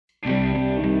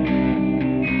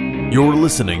You're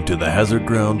listening to the Hazard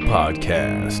Ground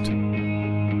Podcast,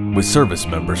 with service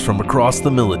members from across the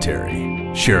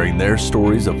military sharing their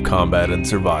stories of combat and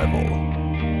survival.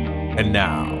 And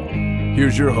now,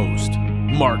 here's your host,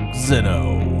 Mark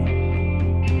Zeno.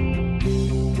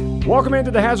 Welcome into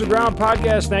the Hazard Ground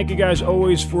Podcast. Thank you guys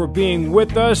always for being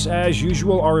with us. As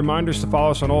usual, our reminders to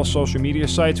follow us on all social media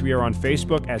sites. We are on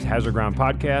Facebook as Hazard Ground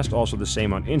Podcast, also the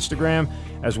same on Instagram,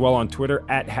 as well on Twitter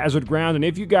at Hazard Ground. And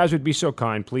if you guys would be so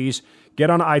kind, please get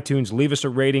on iTunes, leave us a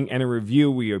rating and a review.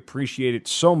 We appreciate it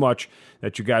so much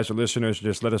that you guys are listeners.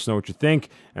 Just let us know what you think.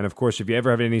 And of course, if you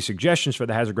ever have any suggestions for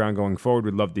the Hazard Ground going forward,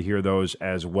 we'd love to hear those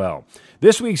as well.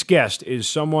 This week's guest is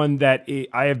someone that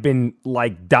I have been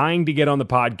dying to get on the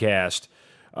podcast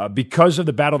because of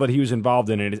the battle that he was involved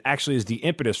in. And it actually is the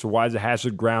impetus for why the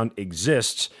Hazard Ground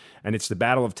exists. And it's the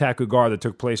Battle of Taku Gar that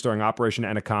took place during Operation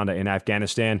Anaconda in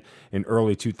Afghanistan in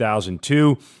early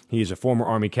 2002. He is a former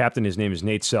Army captain. His name is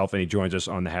Nate Self, and he joins us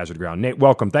on the Hazard Ground. Nate,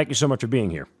 welcome. Thank you so much for being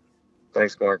here.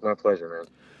 Thanks, Mark. My pleasure, man.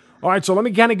 All right, so let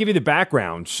me kind of give you the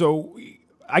background. So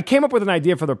I came up with an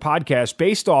idea for the podcast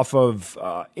based off of,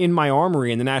 in my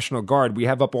armory in the National Guard, we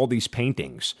have up all these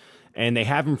paintings. And they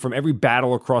have them from every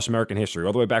battle across American history,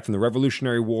 all the way back from the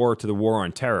Revolutionary War to the War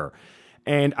on Terror.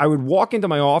 And I would walk into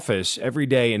my office every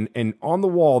day, and on the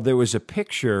wall there was a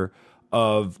picture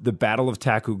of the Battle of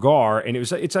Taku Gar, and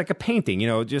it's like a painting,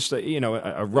 just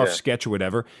a rough sketch or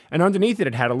whatever. And underneath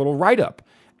it had a little write-up.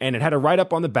 And it had a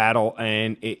write-up on the battle,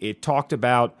 and it talked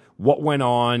about what went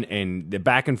on and the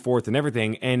back and forth and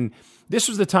everything. And this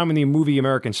was the time when the movie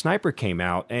American Sniper came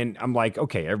out, and I'm like,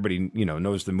 okay, everybody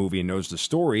knows the movie and knows the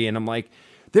story, and I'm like,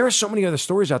 there are so many other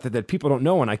stories out there that people don't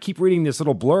know, and I keep reading this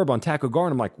little blurb on Taku Gar,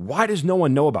 and I'm like, why does no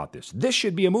one know about this? This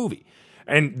should be a movie.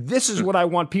 And this is what I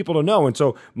want people to know. And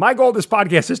so my goal of this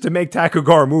podcast is to make Taku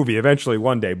Gar a movie eventually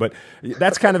one day. But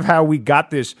that's kind of how we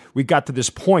got this. We got to this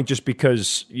point just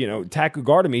because, Taku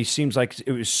Gar to me seems like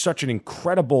it was such an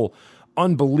incredible,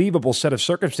 unbelievable set of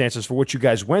circumstances for what you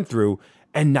guys went through,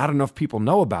 and not enough people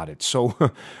know about it. So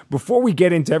before we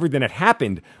get into everything that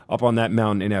happened up on that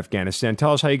mountain in Afghanistan,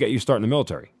 tell us how you got your start in the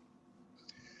military.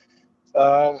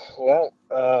 Growing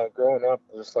up,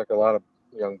 just like a lot of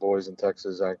young boys in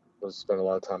Texas, I spent a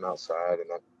lot of time outside, and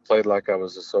I played like I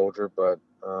was a soldier. But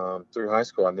through high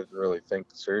school, I didn't really think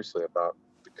seriously about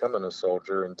becoming a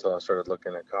soldier until I started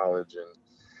looking at college, and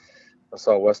I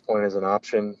saw West Point as an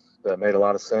option that made a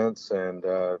lot of sense, and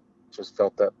just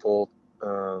felt that pull,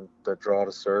 that draw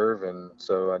to serve, and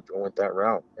so I went that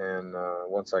route. And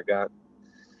once I got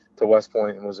to West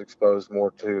Point and was exposed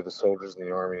more to the soldiers in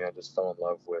the Army, I just fell in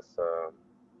love with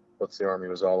what the Army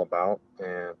was all about,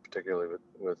 and particularly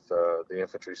with the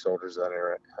infantry soldiers that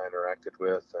I interacted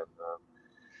with, and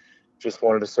just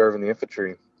wanted to serve in the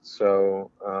infantry.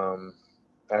 So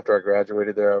after I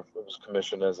graduated there, I was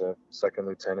commissioned as a second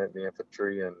lieutenant in the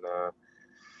infantry, and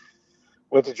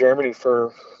went to Germany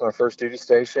for my first duty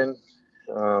station.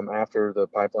 After the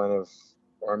pipeline of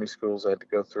Army schools I had to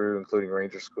go through, including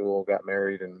Ranger School, got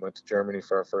married, and went to Germany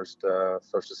for our first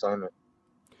assignment.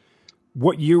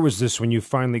 What year was this when you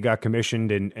finally got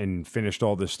commissioned and finished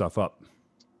all this stuff up?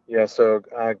 Yeah, so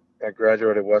I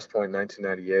graduated West Point in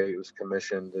 1998, was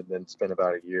commissioned, and then spent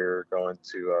about a year going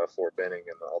to Fort Benning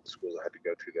and all the schools I had to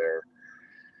go to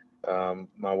there.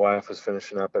 My wife was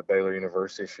finishing up at Baylor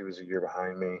University. She was a year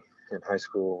behind me in high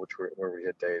school, where we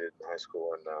had dated in high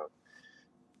school. And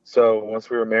so once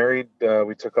we were married,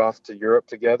 we took off to Europe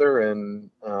together, and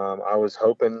I was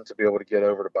hoping to be able to get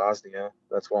over to Bosnia.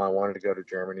 That's why I wanted to go to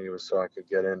Germany, was so I could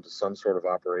get into some sort of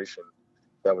operation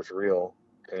that was real.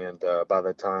 And by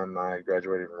the time I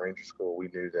graduated from Ranger School, we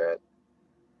knew that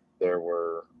there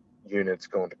were units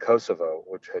going to Kosovo,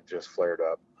 which had just flared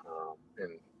up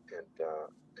in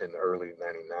early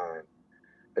 '99.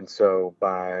 And so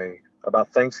by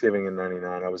about Thanksgiving in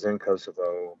 '99, I was in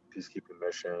Kosovo, peacekeeping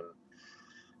mission,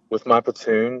 with my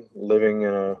platoon, living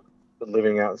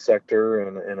out in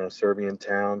sector in a Serbian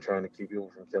town, trying to keep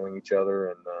people from killing each other,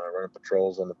 and running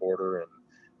patrols on the border and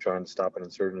trying to stop an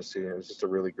insurgency. And it was just a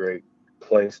really great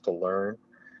place to learn,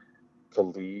 to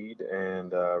lead,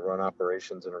 and run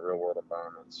operations in a real world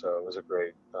environment. So it was a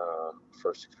great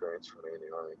first experience for me in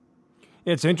the Army.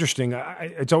 It's interesting.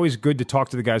 It's always good to talk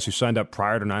to the guys who signed up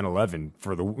prior to 9/11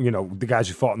 for the guys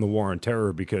who fought in the War on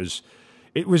Terror, because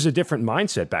it was a different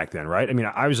mindset back then, right? I mean,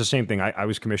 I was the same thing. I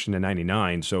was commissioned in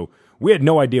 '99, so we had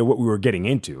no idea what we were getting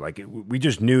into. We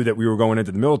just knew that we were going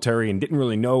into the military and didn't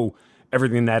really know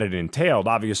everything that it entailed.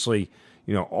 Obviously,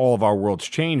 all of our worlds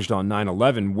changed on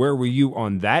 9/11. Where were you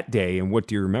on that day, and what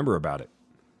do you remember about it?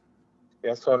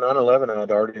 Yeah, so on 9/11, I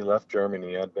had already left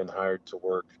Germany. I'd been hired to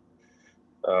work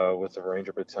with the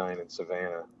Ranger Battalion in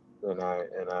Savannah, and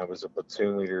I was a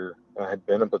platoon leader. I had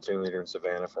been a platoon leader in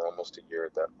Savannah for almost a year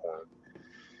at that point.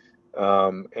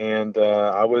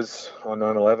 I was on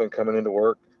 9/11 coming into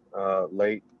work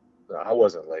late. I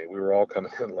wasn't late. We were all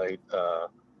coming in late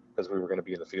because we were going to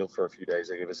be in the field for a few days.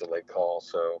 They gave us a late call,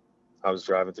 so I was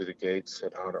driving through the gates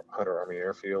at Hunter Army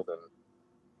Airfield and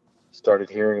started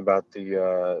hearing about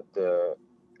the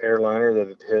airliner that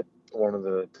had hit one of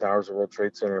the towers of World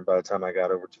Trade Center. And by the time I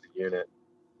got over to the unit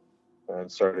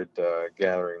and started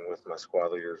gathering with my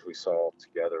squad leaders, we saw the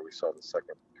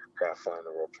second aircraft flying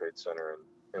the World Trade Center,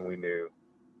 and we knew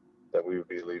that we would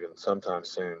be leaving sometime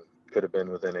soon. Could have been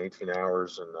within 18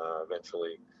 hours, and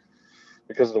eventually,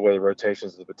 because of the way the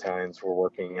rotations of the battalions were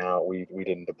working out, we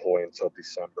didn't deploy until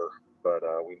December, but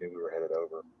we knew we were headed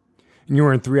over. And you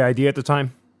were in 3ID at the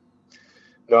time?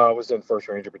 No, I was in 1st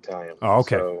Ranger Battalion. Oh,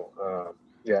 okay. So,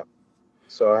 yeah.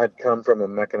 So I had come from a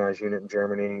mechanized unit in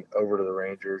Germany over to the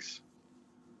Rangers,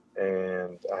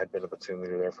 and I had been a platoon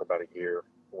leader there for about a year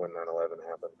when 9/11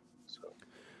 happened.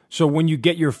 So when you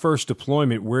get your first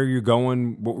deployment, where are you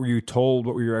going? What were you told?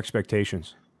 What were your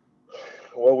expectations?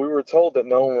 Well, we were told that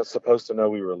no one was supposed to know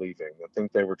we were leaving. I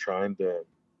think they were trying to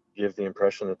give the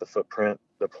impression that the footprint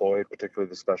deployed, particularly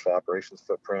the special operations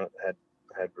footprint, had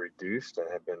reduced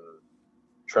and had been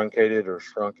truncated or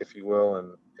shrunk, if you will.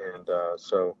 And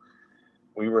so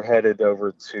we were headed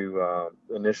over to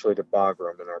initially to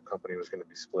Bagram, and our company was going to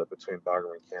be split between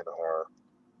Bagram and Kandahar.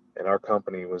 And our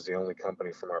company was the only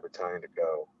company from our battalion to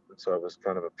go. And so it was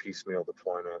kind of a piecemeal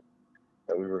deployment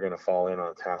that we were going to fall in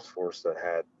on a task force that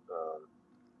had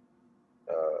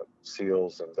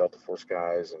SEALs and Delta Force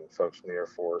guys and folks from the Air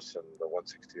Force and the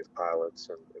 160th pilots.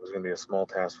 And it was going to be a small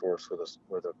task force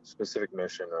with a specific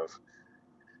mission of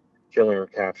killing or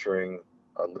capturing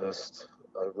a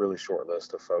really short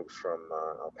list of folks from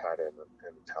Al-Qaeda and the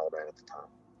Taliban at the time.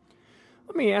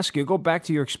 Let me ask you, go back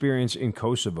to your experience in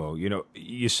Kosovo. You know,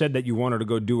 you said that you wanted to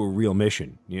go do a real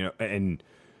mission, you know, and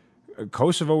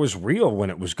Kosovo was real when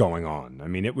it was going on. I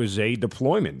mean, it was a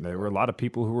deployment. There were a lot of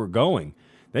people who were going.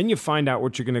 Then you find out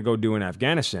what you're going to go do in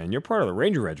Afghanistan. You're part of the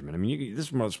Ranger Regiment. I mean, this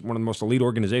is one of the most elite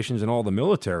organizations in all the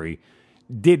military.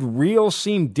 Did real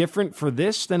seem different for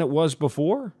this than it was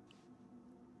before?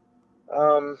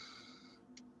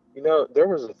 You know, there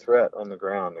was a threat on the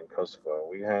ground in Kosovo.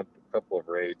 We had a couple of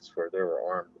raids where there were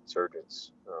armed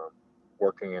insurgents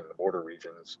working in the border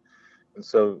regions. And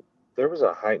so there was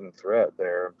a heightened threat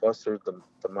there. Plus, there's the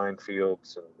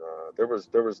minefields, and there was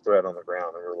threat on the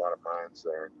ground. There were a lot of mines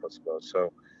there in Kosovo.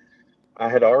 So I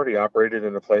had already operated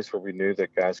in a place where we knew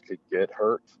that guys could get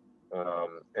hurt,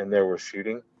 and there was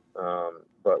shooting.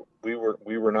 But we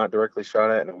were not directly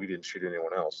shot at, and we didn't shoot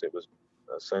anyone else. It was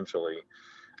essentially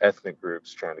ethnic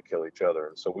groups trying to kill each other.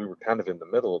 And so we were kind of in the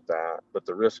middle of that, but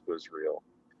the risk was real.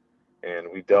 And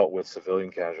we dealt with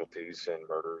civilian casualties and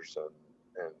murders and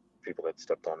people that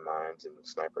stepped on mines and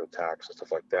sniper attacks and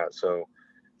stuff like that. So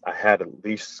I had at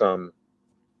least some,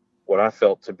 what I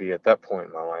felt to be at that point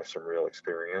in my life, some real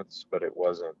experience, but it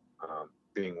wasn't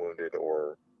being wounded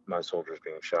or my soldiers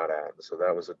being shot at. And so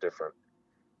that was a different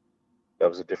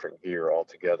gear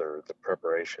altogether, the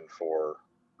preparation for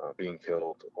being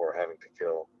killed or having to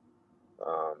kill.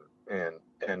 And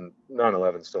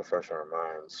 9/11 still fresh on our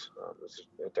minds. It's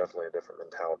definitely a different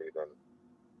mentality than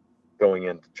going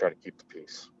in to try to keep the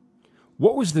peace.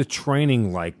 What was the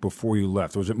training like before you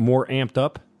left? Was it more amped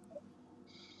up?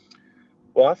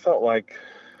 Well, I felt like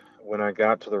when I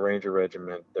got to the Ranger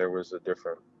Regiment, there was a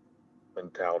different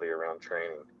mentality around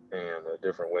training and a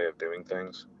different way of doing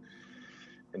things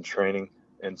in training.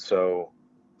 And so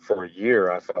for a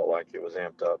year, I felt like it was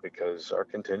amped up because our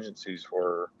contingencies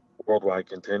were worldwide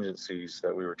contingencies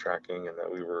that we were tracking and that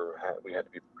we had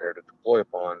to be prepared to deploy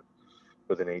upon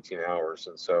within 18 hours.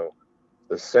 And so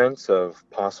the sense of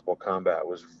possible combat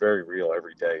was very real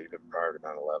every day, even prior to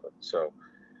 9/11. So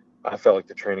I felt like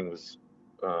the training was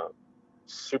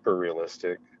super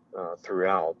realistic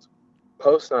throughout.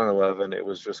 Post 9/11, it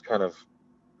was just kind of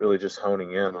really just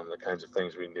honing in on the kinds of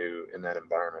things we knew in that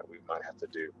environment we might have to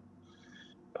do.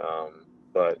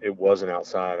 But it wasn't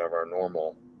outside of our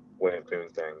normal way of doing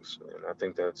things. And I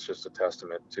think that's just a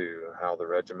testament to how the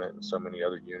regiment and so many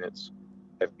other units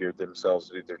have geared themselves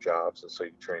to do their jobs. And so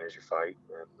you train as you fight.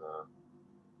 And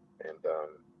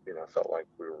I felt like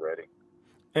we were ready.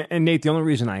 And Nate, the only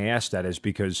reason I asked that is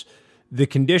because the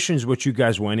conditions which you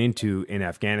guys went into in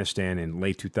Afghanistan in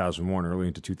late 2001, early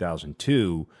into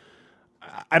 2002,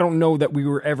 I don't know that we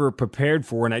were ever prepared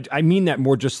for. And I mean that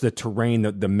more just the terrain,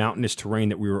 the mountainous terrain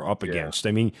that we were up against.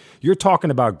 I mean, you're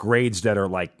talking about grades that are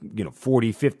like,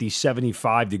 40, 50,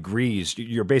 75 degrees.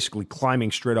 You're basically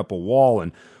climbing straight up a wall.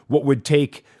 And what would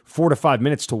take 4 to 5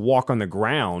 minutes to walk on the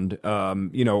ground,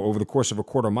 over the course of a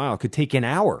quarter mile could take an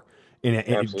hour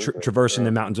in traversing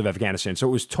the mountains of Afghanistan. So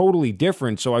it was totally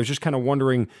different. So I was just kind of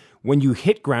wondering, when you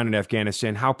hit ground in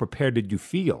Afghanistan, how prepared did you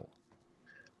feel?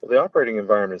 Well, the operating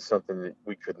environment is something that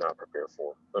we could not prepare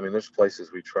for. I mean, there's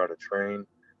places we try to train,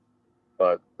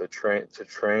 but to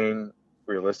train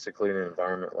realistically in an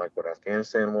environment like what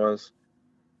Afghanistan was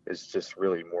is just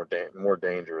really more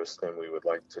dangerous than we would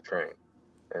like to train.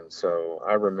 And so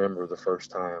I remember the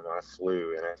first time I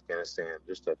flew in Afghanistan,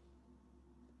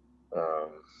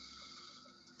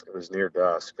 it was near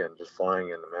dusk, and just flying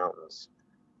in the mountains,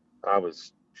 I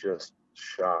was just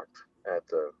shocked at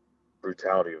the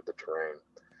brutality of the terrain.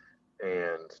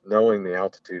 And knowing the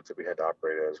altitudes that we had to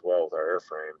operate at as well with our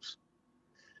airframes,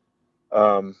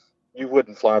 you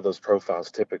wouldn't fly those profiles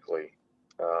typically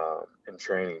in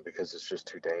training because it's just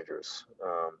too dangerous.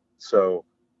 So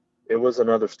it was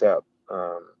another step.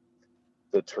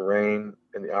 The terrain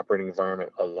and the operating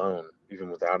environment alone,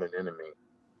 even without an enemy,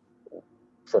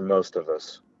 for most of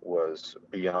us was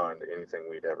beyond anything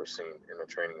we'd ever seen in a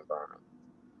training environment.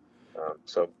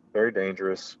 So very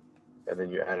dangerous. And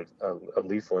then you added a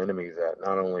lethal enemy that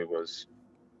not only was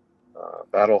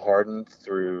battle hardened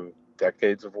through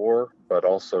decades of war, but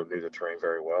also knew the terrain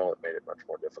very well. It made it much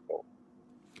more difficult.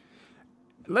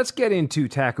 Let's get into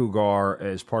Taku Gar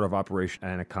as part of Operation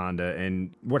Anaconda.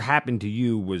 And what happened to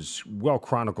you was well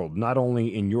chronicled, not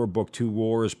only in your book, Two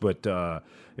Wars, but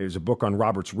it was a book on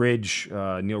Roberts Ridge.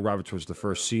 Neil Roberts was the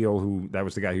first SEAL that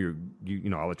was the guy who,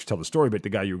 I'll let you tell the story, but the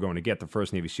guy you were going to get, the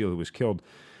first Navy SEAL who was killed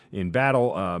in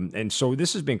battle. And so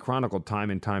this has been chronicled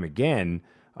time and time again.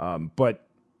 But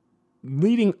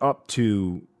leading up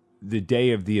to the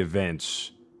day of the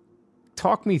events,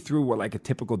 talk me through what like a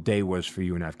typical day was for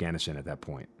you in Afghanistan at that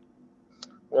point.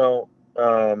 Well,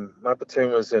 my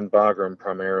platoon was in Bagram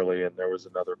primarily, and there was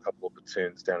another couple of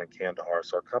platoons down in Kandahar.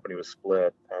 So our company was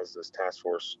split, as this task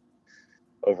force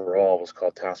overall was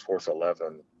called Task Force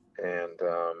 11. And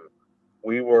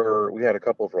we had a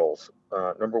couple of roles.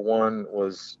 Number one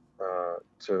was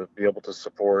to be able to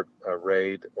support a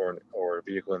raid or a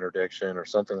vehicle interdiction or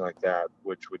something like that,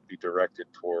 which would be directed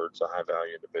towards a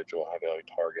high-value individual, high-value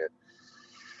target.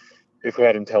 If we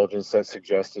had intelligence that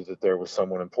suggested that there was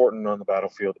someone important on the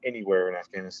battlefield anywhere in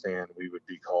Afghanistan, we would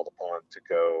be called upon to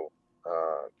go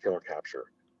kill or capture.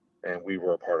 And we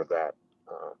were a part of that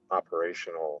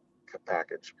operational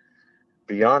package.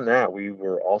 Beyond that, we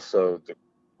were also the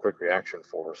quick reaction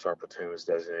force. Our platoon was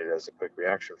designated as a quick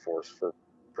reaction force for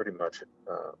pretty much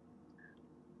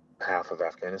half of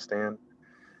Afghanistan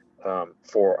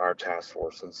for our task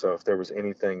force. And so if there was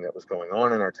anything that was going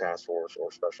on in our task force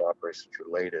or special operations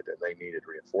related and they needed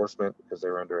reinforcement because they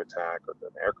were under attack or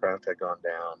an aircraft had gone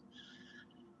down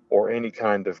or any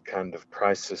kind of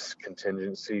crisis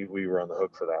contingency, we were on the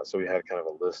hook for that. So we had kind of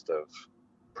a list of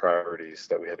priorities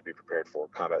that we had to be prepared for: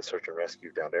 combat search and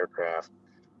rescue, downed aircraft,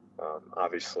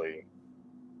 obviously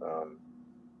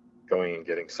going and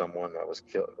getting someone that was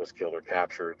killed or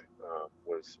captured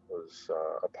was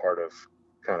a part of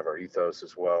kind of our ethos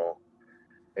as well,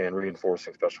 and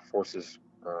reinforcing special forces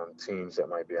teams that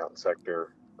might be out in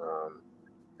sector,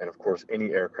 and of course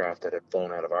any aircraft that had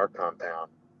flown out of our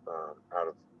compound, out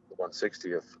of the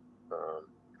 160th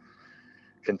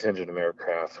contingent of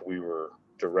aircraft, we were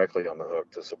directly on the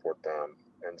hook to support them.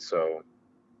 And so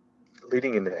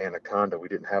leading into Anaconda, we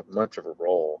didn't have much of a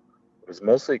role. It was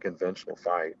mostly a conventional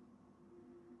fight,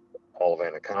 all of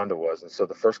Anaconda was. And so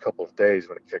the first couple of days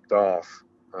when it kicked off,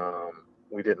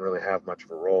 we didn't really have much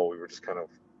of a role. We were just kind of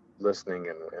listening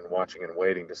and watching and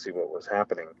waiting to see what was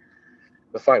happening.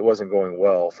 The fight wasn't going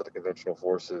well for the conventional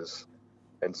forces.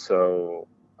 And so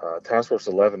Task Force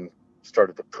 11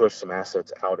 started to push some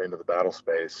assets out into the battle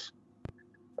space,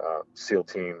 SEAL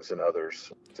teams and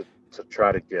others, to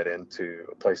try to get into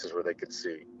places where they could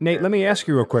see. Nate, let me ask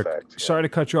you real quick. Sorry to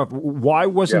cut you off. Why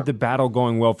wasn't the battle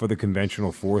going well for the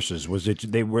conventional forces? Was it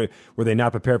were they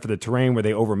not prepared for the terrain? Were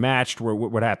they overmatched?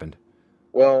 What happened?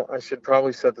 Well, I should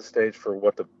probably set the stage for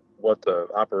what the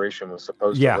operation was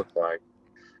supposed to look like.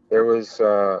 There was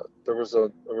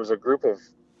a group of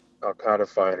Al-Qaeda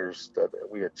fighters that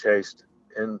we had chased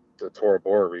in the Tora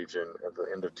Bora region at the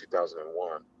end of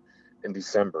 2001 in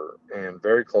December, and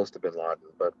very close to bin Laden,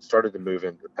 but started to move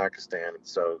into Pakistan, and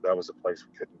so that was a place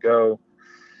we couldn't go.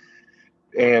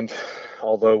 And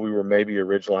although we were maybe a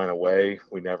ridgeline away,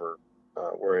 we never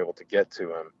were able to get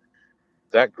to him.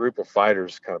 that group of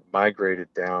fighters kind of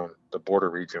migrated down the border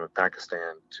region with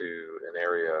Pakistan to an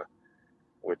area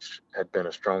which had been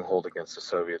a stronghold against the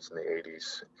Soviets in the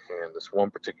 80s. And this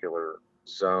one particular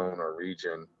zone or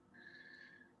region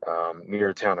near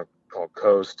a town called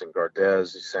Khost and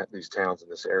Gardez, these towns in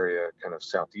this area, kind of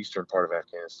southeastern part of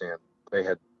Afghanistan, they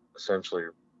had essentially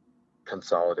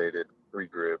consolidated,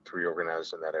 regrouped,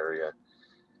 reorganized in that area.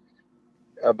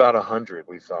 About 100,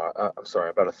 we thought,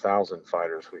 about 1,000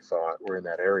 fighters, we thought, were in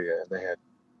that area, and they had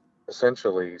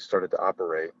essentially started to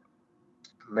operate,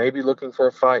 maybe looking for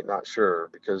a fight, not sure,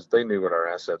 because they knew what our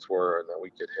assets were and that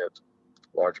we could hit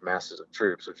large masses of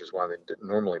troops, which is why they didn't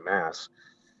normally mass.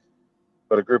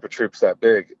 But a group of troops that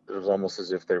big, it was almost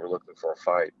as if they were looking for a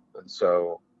fight. And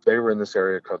so they were in this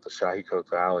area called the Shahi Kot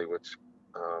Valley, which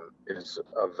is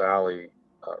a valley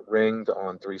ringed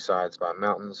on three sides by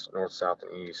mountains, north, south,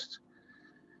 and east.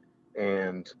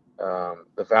 And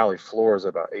the valley floor is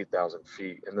about 8,000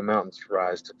 feet, and the mountains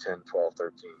rise to 10, 12,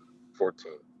 13,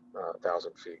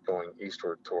 14,000 feet going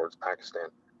eastward towards Pakistan.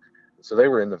 And so they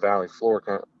were in the valley floor,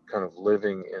 kind of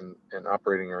living and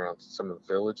operating around some of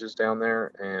the villages down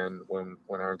there. And when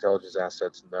our intelligence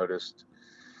assets noticed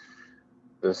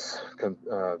this kind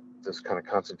of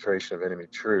concentration of enemy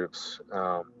troops,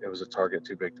 it was a target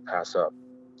too big to pass up.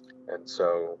 And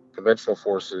so conventional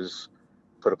forces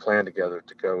put a plan together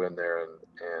to go in there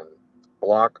and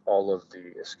block all of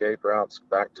the escape routes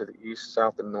back to the east,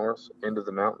 south, and north into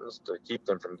the mountains to keep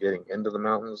them from getting into the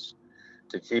mountains,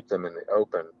 to keep them in the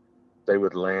open. They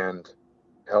would land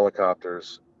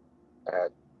helicopters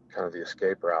at kind of the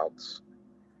escape routes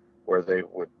where they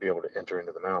would be able to enter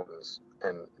into the mountains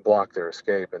and block their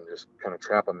escape and just kind of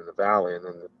trap them in the valley. And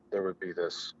then there would be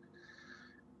this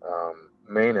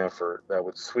main effort that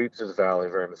would sweep through the valley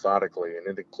very methodically, and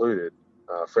it included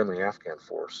friendly Afghan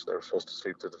force. They were supposed to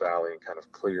sweep through the valley and kind of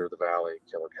clear the valley,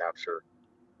 kill or capture,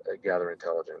 gather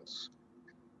intelligence.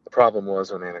 The problem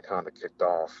was when Anaconda kicked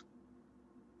off,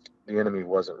 the enemy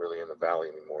wasn't really in the valley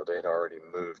anymore. They had already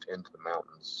moved into the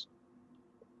mountains,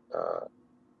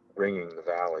 ringing the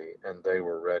valley, and they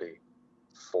were ready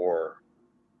for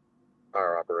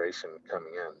our operation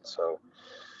coming in. So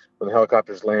when the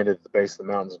helicopters landed at the base of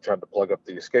the mountains and tried to plug up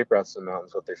the escape routes to the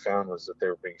mountains, what they found was that they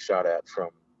were being shot at from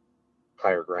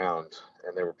higher ground,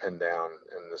 and they were pinned down,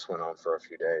 and this went on for a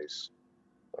few days.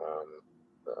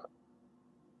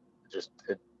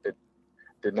 It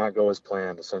did not go as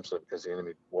planned, essentially because the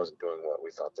enemy wasn't doing what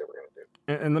we thought they were going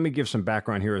to do. And let me give some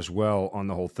background here as well on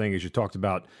the whole thing. As you talked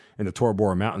about in the Tora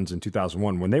Bora Mountains in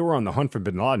 2001, when they were on the hunt for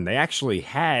bin Laden, they actually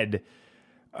had,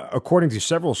 according to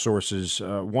several sources,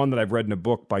 one that I've read in a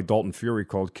book by Dalton Fury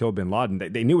called Kill Bin Laden,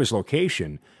 they knew his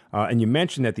location. And you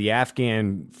mentioned that the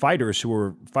Afghan fighters who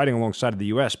were fighting alongside of the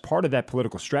U.S., part of that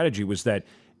political strategy was that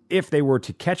if they were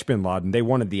to catch bin Laden, they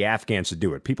wanted the Afghans to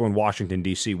do it. People in Washington,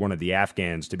 D.C. wanted the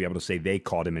Afghans to be able to say they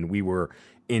caught him, and we were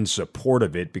in support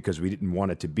of it because we didn't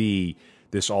want it to be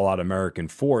this all-out American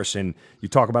force. And you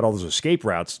talk about all those escape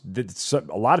routes.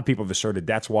 A lot of people have asserted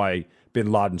that's why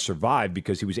bin Laden survived,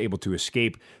 because he was able to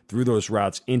escape through those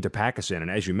routes into Pakistan.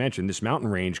 And as you mentioned, this mountain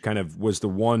range kind of was the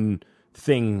one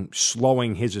thing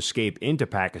slowing his escape into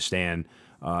Pakistan.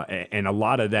 And a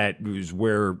lot of that was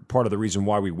where part of the reason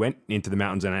why we went into the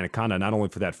mountains in Anaconda, not only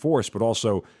for that force, but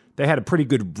also they had a pretty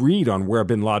good read on where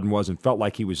bin Laden was and felt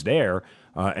like he was there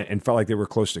and felt like they were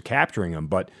close to capturing him.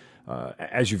 But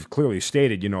as you've clearly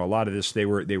stated, a lot of this, they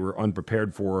were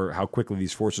unprepared for how quickly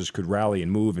these forces could rally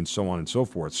and move and so on and so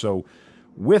forth. So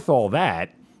with all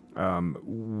that,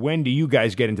 when do you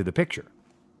guys get into the picture?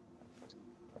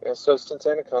 Yeah, so since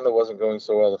Anaconda wasn't going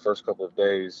so well the first couple of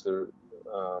days,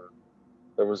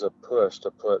 there was a push to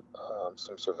put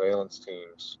some surveillance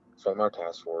teams from our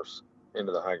task force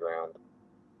into the high ground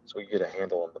so we could get a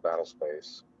handle on the battle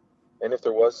space. And if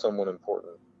there was someone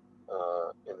important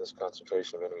in this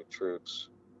concentration of enemy troops,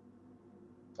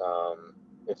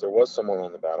 if there was someone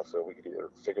on the battlefield, we could either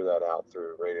figure that out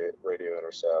through radio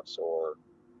intercepts, or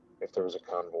if there was a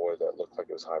convoy that looked like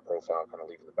it was high profile kind of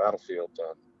leaving the battlefield,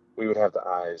 then we would have the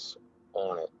eyes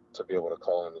on it to be able to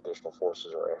call in additional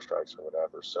forces or airstrikes or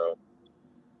whatever. So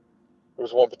there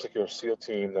was one particular SEAL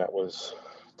team that was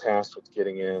tasked with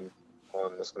getting in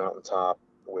on this mountaintop,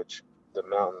 which the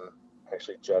mountain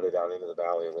actually jutted out into the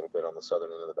valley a little bit on the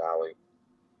southern end of the valley.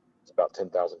 It's about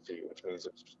 10,000 feet, which means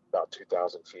it's about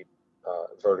 2,000 feet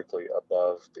vertically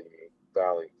above the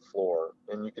valley floor.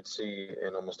 And you could see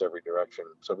in almost every direction.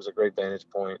 So it was a great vantage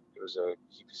point. It was a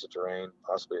key piece of terrain,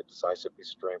 possibly a decisive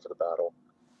piece of terrain for the battle.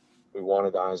 We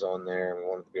wanted eyes on there, and we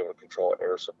wanted to be able to control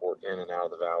air support in and out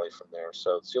of the valley from there.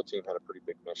 So the SEAL team had a pretty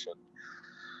big mission.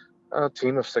 A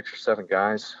team of 6 or 7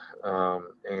 guys,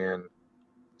 and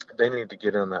they needed to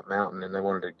get on that mountain, and they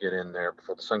wanted to get in there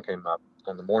before the sun came up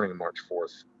on the morning of March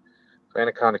 4th.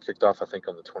 Anaconda kicked off, I think,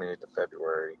 on the 28th of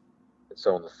February. And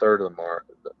so on the 3rd of March,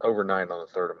 overnight on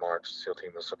the 3rd of March, the SEAL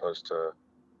team was supposed to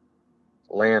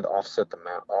land offset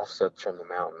from the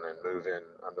mountain and move in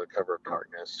under the cover of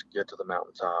darkness, get to the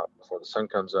mountaintop before the sun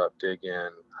comes up, dig in,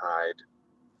 hide,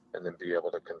 and then be able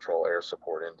to control air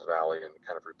support in the valley and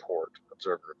kind of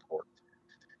observe and report.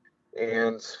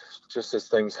 And just as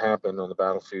things happen on the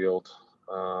battlefield,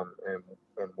 and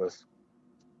with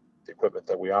the equipment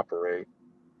that we operate,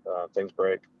 things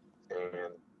break,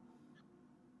 and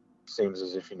seems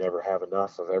as if you never have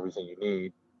enough of everything you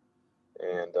need.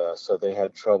 And so they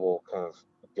had trouble kind of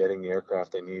getting the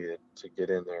aircraft they needed to get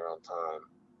in there on time.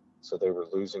 So they were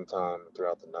losing time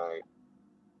throughout the night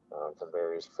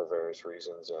for various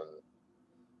reasons, and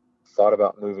thought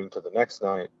about moving to the next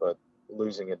night, but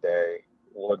losing a day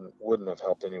wouldn't have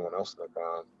helped anyone else in the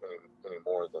ground any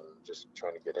more than just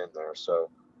trying to get in there. So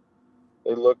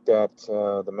they looked at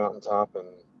the mountaintop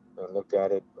and looked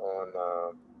at it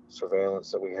on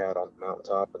surveillance that we had on the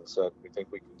mountaintop and said, we think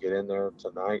we can get in there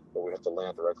tonight, but we have to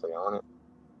land directly on it.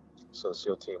 So the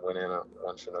SEAL team went in on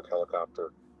one Chinook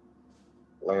helicopter,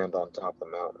 land on top of the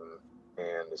mountain,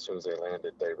 and as soon as they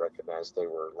landed, they recognized they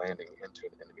were landing into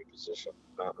an enemy position.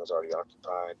 The mountain was already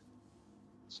occupied,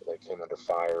 so they came under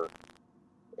fire,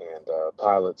 and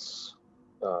pilots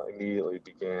immediately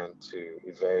began to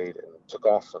evade and took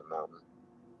off from the mountain.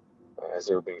 As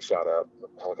they were being shot up, the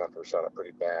helicopter was shot up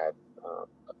pretty bad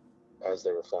as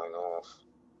they were flying off.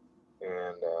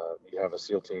 And you have a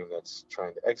SEAL team that's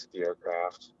trying to exit the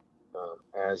aircraft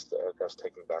as the aircraft's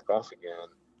taking back off again.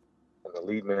 And the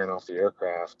lead man off the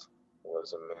aircraft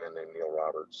was a man named Neil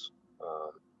Roberts.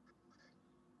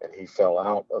 And he fell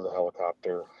out of the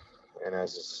helicopter. And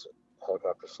as his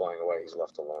helicopter's flying away, he's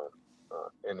left alone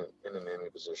in an enemy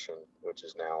position, which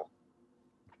is now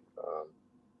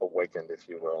awakened, if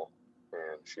you will,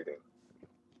 and shooting.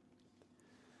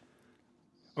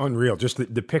 Unreal. Just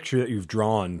the picture that you've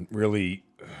drawn really,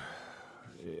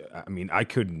 I mean, I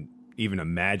couldn't even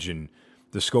imagine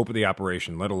the scope of the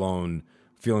operation, let alone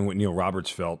feeling what Neil Roberts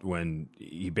felt when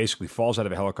he basically falls out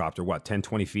of a helicopter, 10,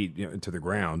 20 feet to the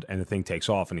ground, and the thing takes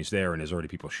off and he's there and there's already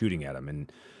people shooting at him.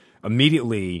 And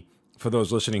immediately, for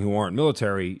those listening who aren't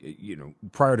military,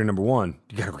 priority number one,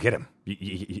 you got to go get him.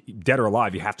 Dead or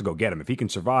alive, you have to go get him. If he can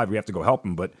survive, we have to go help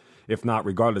him. But if not,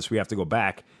 regardless, we have to go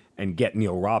back and get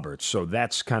Neil Roberts. So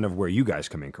that's kind of where you guys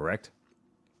come in, correct?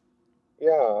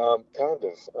 Yeah, kind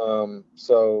of.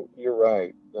 So you're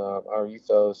right. Our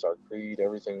ethos, our creed,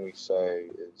 everything we say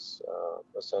is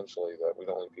essentially that we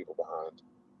don't leave people behind.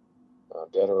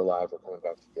 Dead or alive, we're coming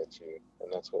back to get you.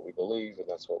 And that's what we believe, and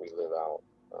that's what we live out.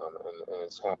 And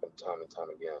it's happened time and time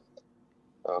again.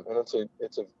 And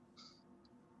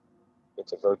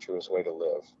it's a virtuous way to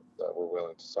live, that we're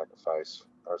willing to sacrifice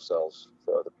ourselves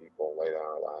for other people, lay down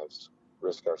our lives,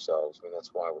 risk ourselves. I mean,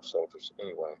 that's why we're soldiers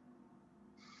anyway.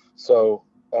 So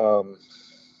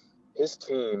his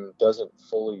team doesn't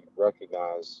fully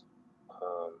recognize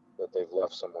that they've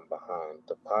left someone behind.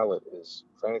 The pilot is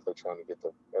frantically trying to get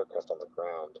the aircraft on the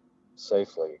ground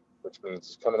safely, which means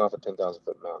he's coming off a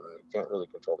 10,000-foot mountain. He can't really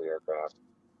control the aircraft.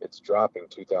 It's dropping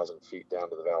 2,000 feet down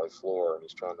to the valley floor, and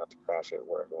he's trying not to crash it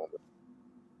where everyone would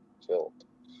be killed.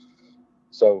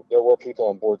 So there were people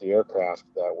on board the aircraft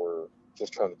that were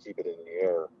just trying to keep it in the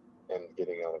air and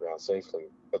getting on the ground safely,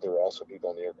 but there were also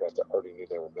people on the aircraft that already knew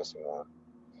they were missing one.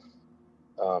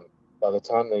 By the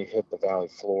time they hit the valley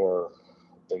floor,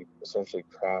 they essentially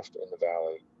crashed in the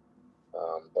valley,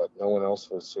 but no one else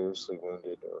was seriously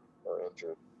wounded or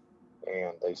injured,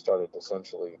 and they started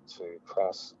essentially to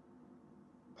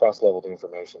cross-level the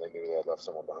information. They knew they had left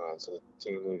someone behind, so the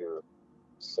team leader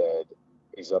said,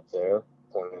 he's up there,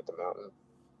 pointing at the mountain,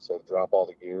 said, drop all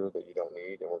the gear that you don't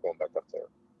need, and we're going back up there.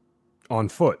 On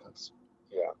foot?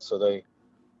 Yeah, so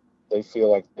they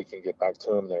feel like they can get back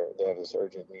to him. They have this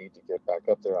urgent need to get back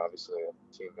up there. Obviously,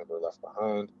 a team member left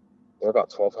behind. They're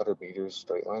about 1,200 meters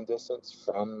straight line distance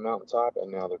from the mountaintop,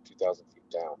 and now they're 2,000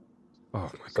 feet down. Oh, my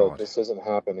God. So this isn't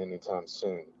happening anytime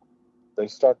soon. They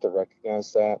start to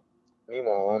recognize that.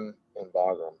 Meanwhile, I'm in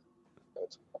Bagram.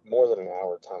 It's more than an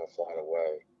hour time of flight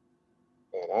away,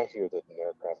 and I hear that an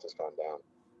aircraft has gone down.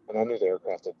 And I knew the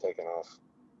aircraft had taken off,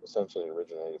 essentially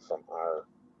originated from our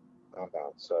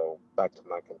compound. So back to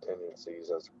my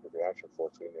contingencies as a reaction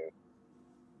force, we knew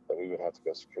that we would have to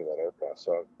go secure that aircraft.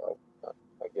 So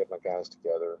I get my guys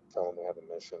together, tell them we have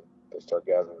a mission. They start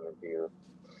gathering their gear.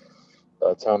 By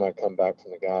the time I come back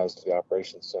from the guys to the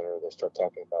operations center, they start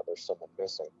talking about there's someone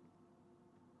missing.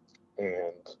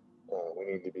 And we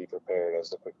need to be prepared as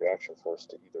the quick reaction force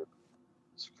to either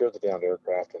secure the downed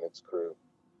aircraft and its crew,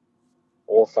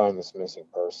 or find this missing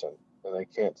person. And they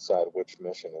can't decide which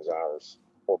mission is ours,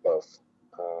 or both.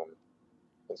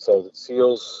 And so the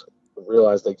SEALs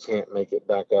realize they can't make it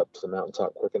back up to the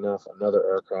mountaintop quick enough. Another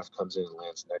aircraft comes in and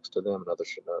lands next to them. Another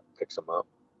Chinook picks them up,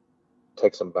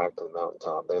 takes them back to the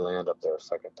mountaintop. They land up there a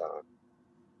second time.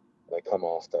 They come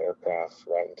off the aircraft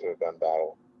right into a gun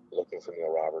battle looking for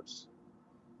Neil Roberts.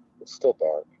 It's still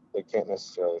dark. They can't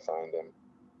necessarily find him.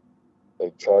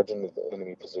 They charge into the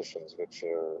enemy positions, which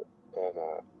are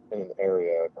in an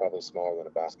area probably smaller than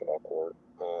a basketball court,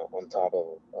 on top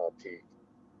of a peak.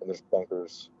 And there's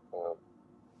bunkers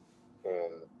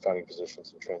and fighting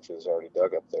positions and trenches already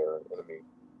dug up there. Enemy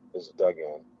is dug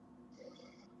in.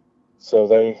 So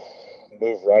they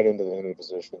move right into the enemy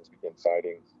positions, begin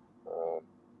fighting.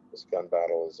 This gun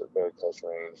battle is at very close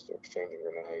range. They're exchanging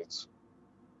grenades.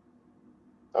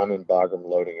 I'm in Bagram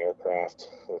loading aircraft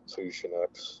with 2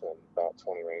 Chinooks and about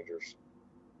 20 Rangers.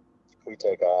 We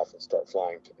take off and start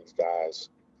flying to these guys,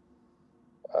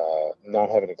 not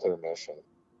having a clear mission.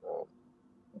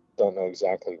 Don't know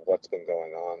exactly what's been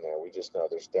going on there. We just know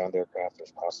there's downed aircraft,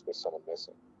 there's possibly someone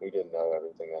missing. We didn't know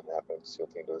everything that happened to the SEAL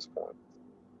team to this point,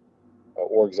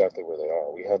 or exactly where they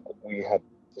are. We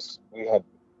had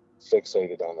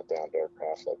fixated on the downed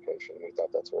aircraft location. We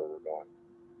thought that's where we were going.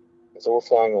 And so we're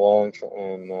flying along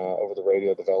and over the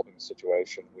radio developing the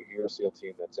situation. We hear a SEAL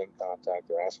team that's in contact.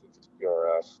 They're asking for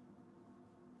QRF,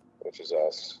 which is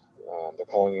us. They're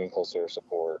calling in close air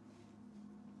support.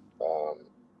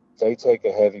 They take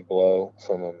a heavy blow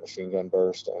from a machine gun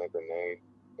burst and a grenade,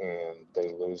 and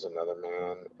they lose another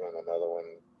man, and another one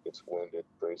gets wounded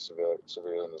pretty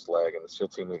severely in his leg. And the SEAL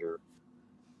team leader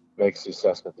makes the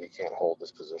assessment that he can't hold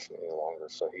this position any longer.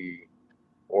 So he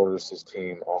orders his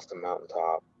team off the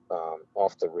mountaintop,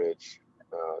 off the ridge,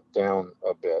 down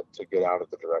a bit to get out of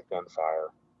the direct gunfire,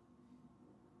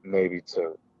 maybe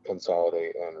to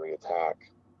consolidate and reattack.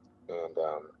 And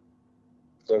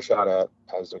they're shot at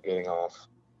as they're getting off,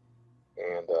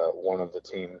 and one of the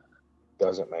team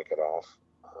doesn't make it off.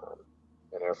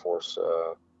 An Air Force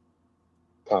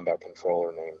combat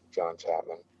controller named John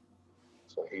Chapman.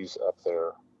 So he's up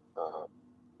there,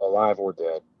 alive or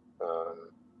dead,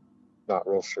 not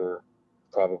real sure,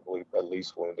 probably at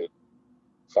least wounded,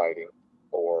 fighting,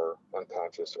 or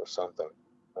unconscious or something.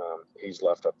 He's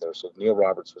left up there. So Neil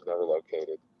Roberts was never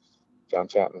located. John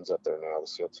Chapman's up there now. The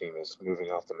SEAL team is moving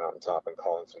off the mountaintop and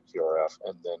calling for QRF,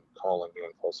 and then calling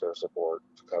in close air support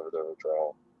to cover their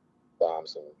withdrawal,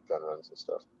 bombs and gun runs and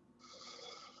stuff.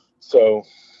 So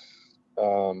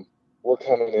we're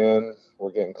coming in.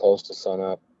 We're getting close to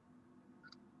sunup.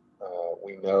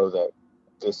 We know that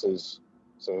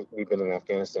so we've been in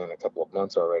Afghanistan a couple of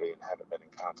months already and haven't been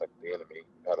in contact with the enemy.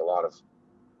 We've had a lot of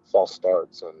false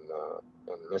starts and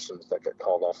missions that get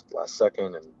called off at the last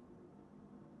second, and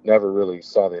never really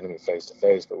saw the enemy face to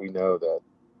face. But we know that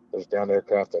there's downed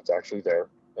aircraft that's actually there,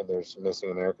 and there's missing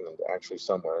Americans actually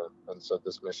somewhere, and so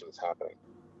this mission is happening.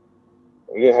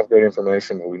 We didn't have great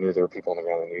information, but we knew there were people on the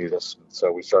ground that needed us.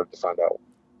 So we started to find out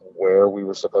where we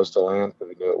were supposed to land,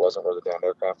 because we knew it wasn't where the downed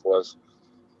aircraft was.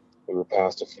 We were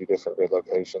past a few different good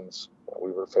locations.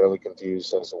 We were fairly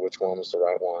confused as to which one was the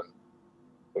right one.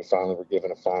 We finally were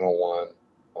given a final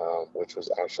one, which was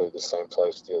actually the same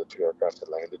place the other 2 aircraft had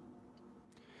landed.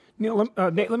 Neil,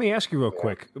 Nate, let me ask you real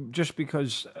quick, just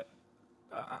because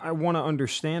I want to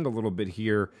understand a little bit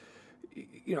here.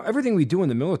 You know, everything we do in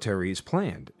the military is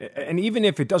planned. And even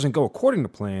if it doesn't go according to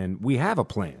plan, we have a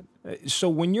plan. So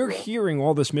when you're hearing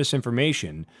all this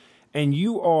misinformation and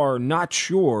you are not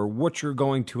sure what you're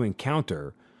going to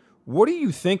encounter, what are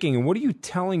you thinking and what are you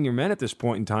telling your men at this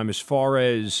point in time as far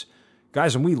as,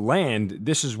 guys, when we land,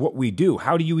 this is what we do?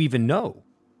 How do you even know?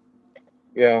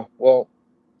 Yeah, well,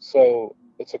 so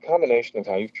it's a combination of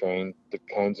how you've trained, the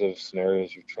kinds of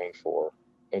scenarios you've trained for,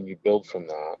 and you build from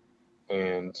that.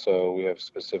 And so we have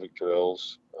specific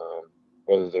drills,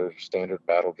 whether they're standard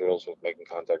battle drills with making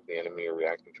contact with the enemy or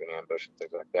reacting to an ambush and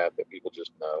things like that people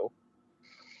just know.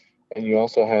 And you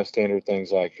also have standard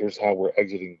things like, here's how we're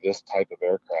exiting this type of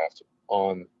aircraft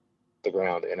on the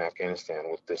ground in Afghanistan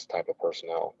with this type of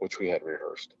personnel, which we had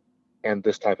rehearsed. And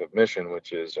this type of mission,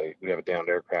 which is we have a downed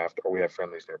aircraft or we have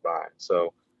friendlies nearby.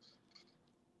 So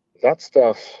that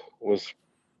stuff was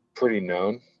pretty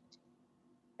known.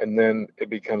 And then it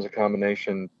becomes a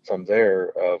combination from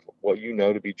there of what you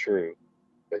know to be true,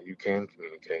 that you can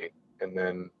communicate, and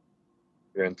then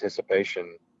your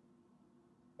anticipation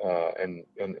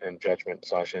and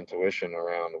judgment / intuition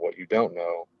around what you don't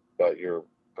know, but your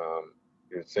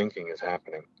thinking is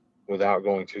happening without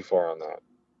going too far on that.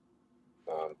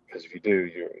 Because if you do,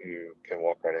 you can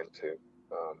walk right into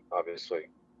obviously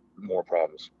more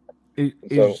problems. Is,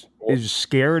 And so, is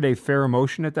scared a fair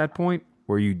emotion at that point,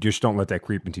 where you just don't let that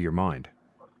creep into your mind?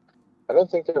 I don't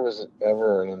think there was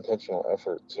ever an intentional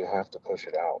effort to have to push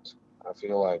it out. I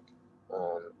feel like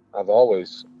I've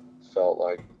always felt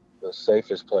like the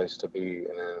safest place to be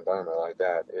in an environment like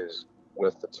that is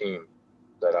with the team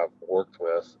that I've worked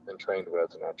with and trained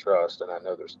with and I trust, and I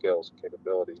know their skills and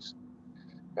capabilities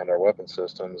and our weapon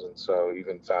systems. And so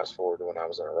even fast forward to when I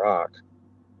was in Iraq,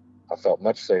 I felt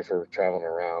much safer traveling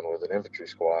around with an infantry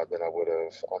squad than I would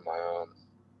have on my own.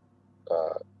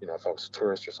 If I was a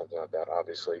tourist or something like that,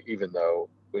 obviously, even though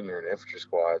when you're in an infantry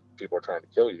squad, people are trying to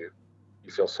kill you,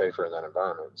 you feel safer in that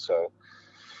environment. So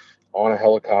on a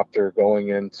helicopter going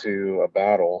into a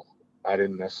battle, I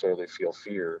didn't necessarily feel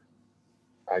fear.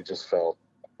 I just felt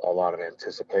a lot of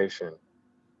anticipation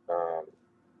um,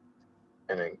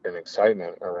 and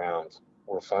excitement around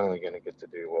we're finally going to get to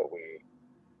do what we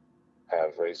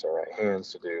have raised our right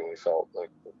hands to do. We felt like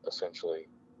essentially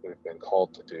we've been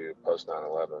called to do post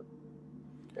 9/11.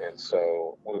 And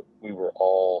so we were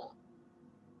all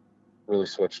really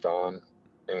switched on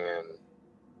and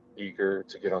eager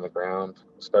to get on the ground,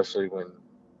 especially when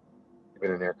you've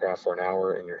been in an aircraft for an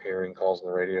hour and you're hearing calls on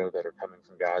the radio that are coming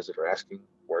from guys that are asking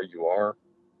where you are.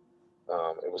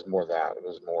 It was more that. It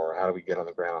was more, how do we get on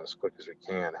the ground as quick as we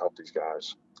can, help these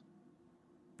guys.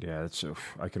 Yeah,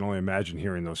 I can only imagine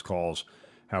hearing those calls,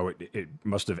 how it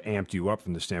must have amped you up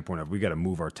from the standpoint of we got to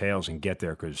move our tails and get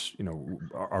there because,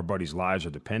 our buddies' lives are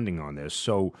depending on this.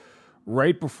 So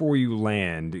right before you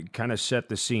land, kind of set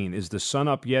the scene. Is the sun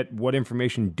up yet? What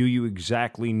information do you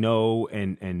exactly know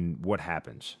and what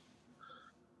happens?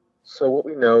 So what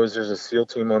we know is there's a SEAL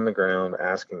team on the ground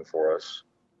asking for us.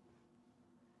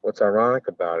 What's ironic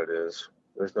about it is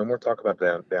there's no more talk about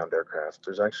downed aircraft.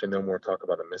 There's actually no more talk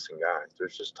about a missing guy.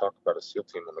 There's just talk about a SEAL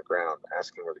team on the ground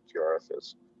asking where the QRF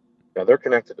is. Now, they're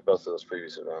connected to both of those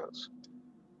previous events.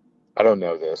 I don't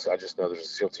know this. I just know there's a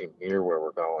SEAL team near where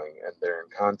we're going, and they're in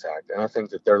contact. And I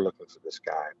think that they're looking for this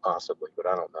guy, possibly, but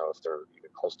I don't know if they're even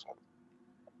close to him.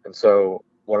 And so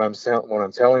what I'm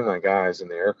telling my guys in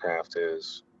the aircraft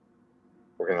is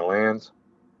we're going to land.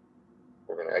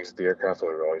 We're going to exit the aircraft,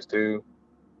 what we always do.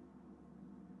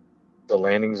 The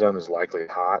landing zone is likely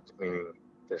hot, meaning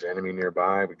there's enemy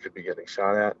nearby. We could be getting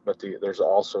shot at, but there's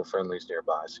also friendlies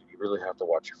nearby. So you really have to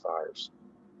watch your fires,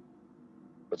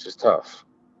 which is tough.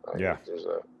 Yeah.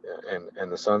 And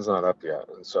the sun's not up yet.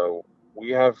 And so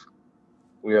we have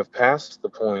passed the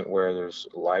point where there's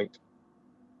light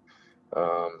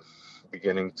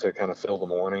beginning to kind of fill the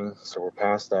morning. So we're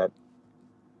past that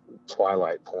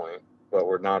twilight point, but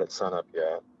we're not at sunup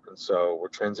yet. And so we're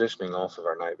transitioning off of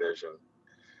our night vision.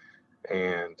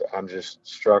 And I'm just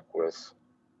struck with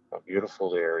how beautiful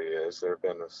the area is. There have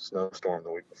been a snowstorm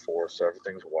the week before, so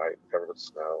everything's white, covered with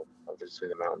snow. Obviously,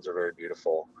 the mountains are very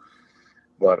beautiful.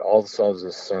 But also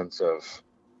this sense of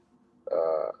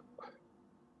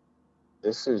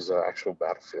this is an actual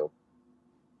battlefield.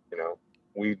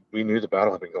 We knew the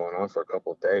battle had been going on for a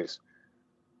couple of days.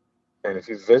 And if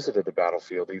you visited a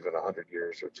battlefield even 100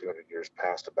 years or 200 years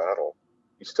past a battle,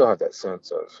 you still have that sense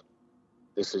of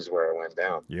this is where it went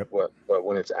down. Yep. But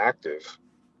when it's active,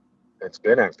 it's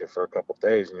been active for a couple of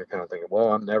days, and you're kind of thinking,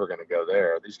 well, I'm never going to go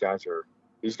there. These guys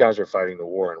are fighting the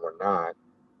war, and we're not.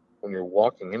 When you're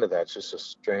walking into that, it's just a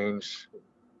strange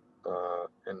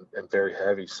and very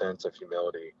heavy sense of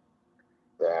humility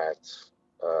that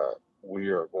we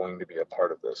are going to be a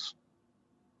part of this.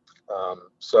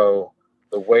 So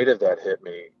the weight of that hit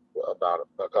me about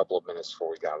a couple of minutes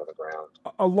before we got on the ground.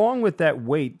 Along with that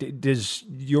weight, does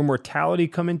your mortality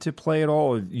come into play at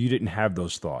all, or you didn't have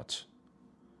those thoughts?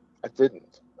 I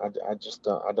didn't. I just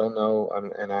I don't know.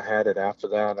 And I had it after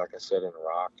that, like I said, in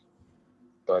Iraq.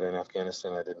 But in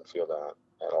Afghanistan, I didn't feel that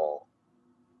at all.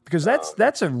 Because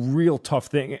that's a real tough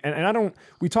thing. And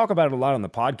we talk about it a lot on the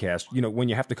podcast, when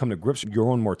you have to come to grips with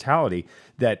your own mortality,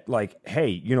 that like,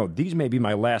 hey, these may be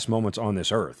my last moments on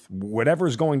this earth. Whatever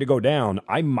is going to go down,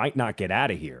 I might not get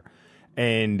out of here.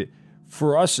 And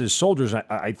for us as soldiers,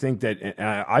 I think that, and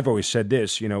I've always said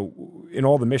this, in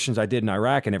all the missions I did in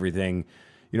Iraq and everything,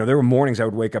 there were mornings I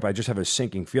would wake up, I just have a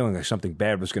sinking feeling like something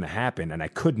bad was going to happen, and I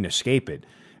couldn't escape it.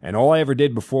 And all I ever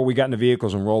did before we got in the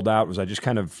vehicles and rolled out was I just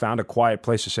kind of found a quiet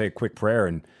place to say a quick prayer.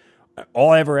 And all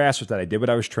I ever asked was that I did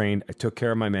what I was trained. I took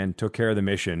care of my men, took care of the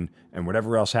mission, and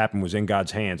whatever else happened was in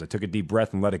God's hands. I took a deep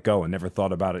breath and let it go and never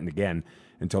thought about it again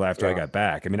until after I got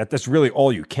back. I mean, that's really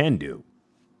all you can do.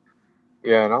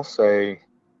 Yeah, and I'll say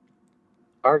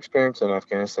our experience in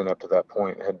Afghanistan up to that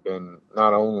point had been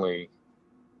not only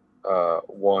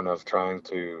one of trying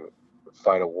to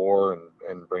fight a war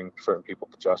and bring certain people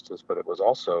to justice, but it was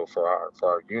also for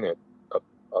our unit a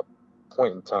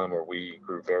point in time where we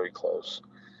grew very close.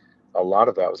 A lot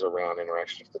of that was around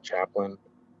interactions with the chaplain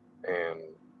and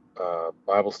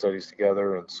Bible studies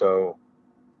together. And so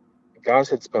guys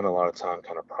had spent a lot of time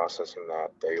kind of processing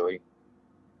that daily.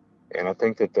 And I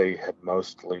think that they had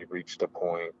mostly reached a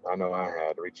point, I know I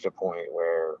had reached a point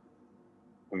where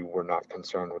we were not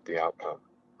concerned with the outcome.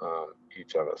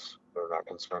 Each of us were not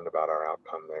concerned about our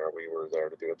outcome there. We were there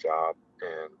to do a job.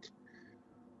 And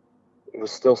it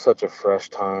was still such a fresh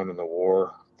time in the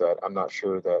war that I'm not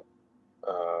sure that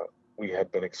we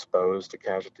had been exposed to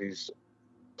casualties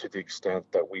to the extent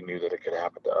that we knew that it could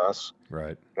happen to us.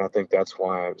 Right. And I think that's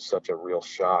why it was such a real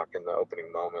shock in the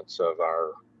opening moments of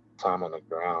our time on the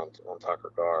ground on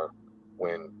Takur Ghar,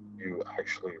 when you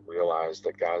actually realize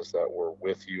that guys that were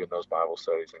with you in those Bible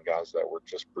studies and guys that were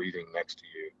just breathing next to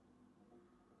you,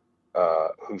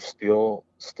 who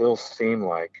still seem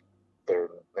like they're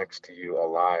next to you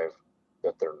alive,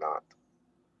 that they're not.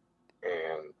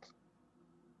 And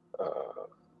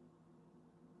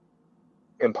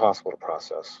impossible to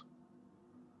process.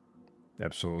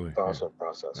 Absolutely. Impossible to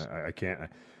process. I can't,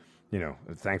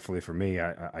 thankfully for me,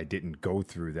 I didn't go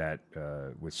through that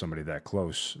with somebody that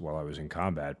close while I was in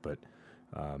combat, but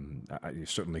I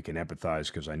certainly can empathize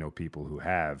because I know people who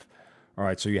have. All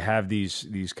right, so you have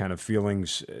these kind of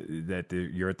feelings that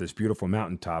you're at this beautiful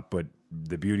mountaintop, but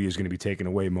the beauty is going to be taken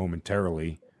away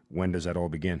momentarily. When does that all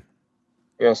begin?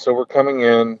 Yeah, so we're coming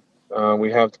in.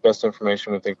 We have the best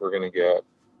information we think we're going to get.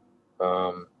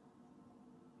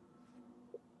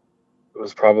 It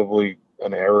was probably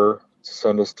an error to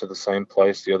send us to the same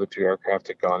place the other two aircraft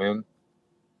had gone in,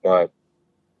 but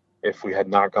if we had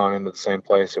not gone into the same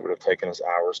place, it would have taken us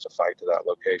hours to fight to that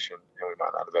location, and we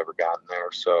might not have ever gotten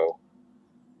there. So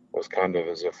it was kind of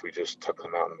as if we just took the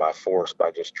mountain by force by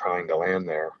just trying to land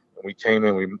there. And we came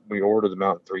in, we ordered the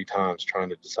mountain 3 times trying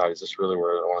to decide, is this really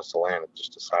where I want us to land? And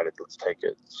just decided, let's take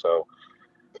it. So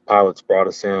the pilots brought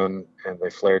us in, and they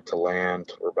flared to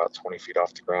land. We're about 20 feet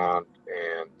off the ground,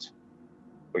 and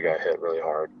we got hit really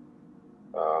hard.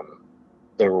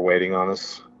 They were waiting on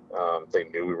us. They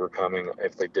knew we were coming.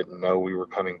 If they didn't know we were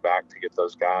coming back to get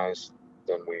those guys,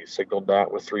 then we signaled that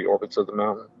with 3 orbits of the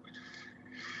mountain.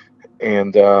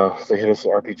 And they hit us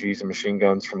with RPGs and machine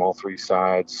guns from all 3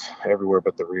 sides, everywhere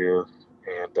but the rear.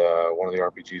 And one of the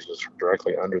RPGs was from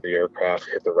directly under the aircraft,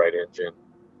 hit the right engine,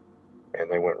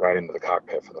 and they went right into the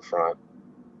cockpit from the front.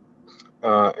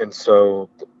 And so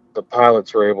the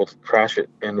pilots were able to crash it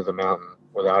into the mountain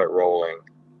without it rolling,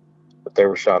 but they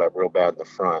were shot up real bad in the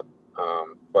front.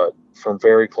 But from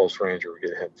very close range, we were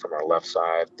getting hit from our left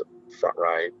side, the front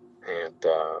right, and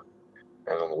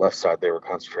on the left side, they were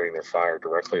concentrating their fire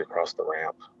directly across the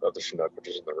ramp of the Chinook, which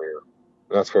is in the rear.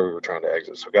 And that's where we were trying to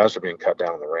exit. So guys are being cut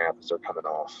down on the ramp as they're coming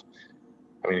off.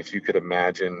 I mean, if you could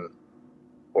imagine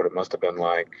what it must have been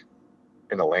like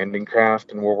in a landing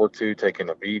craft in World War II, taking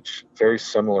a beach, very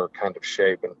similar kind of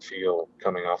shape and feel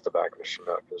coming off the back of a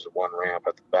Chinook. There's one ramp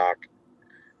at the back.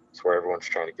 It's where everyone's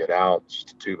trying to get out. It's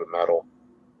just a tube of metal.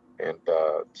 And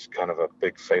it's kind of a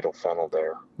big fatal funnel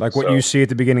there. Like what you see at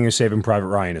the beginning of Saving Private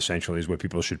Ryan, essentially, is what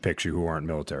people should picture who aren't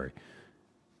military.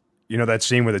 You know that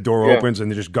scene where the door opens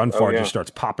and just gunfire just starts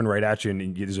popping right at you,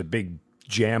 and there's a big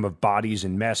jam of bodies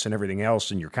and mess and everything else,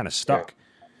 and you're kind of stuck.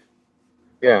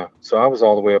 Yeah, so I was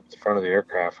all the way up at the front of the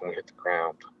aircraft when we hit the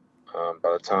ground.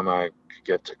 By the time I could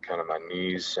get to kind of my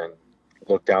knees and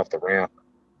looked out the ramp,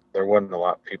 there wasn't a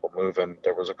lot of people moving.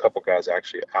 There was a couple guys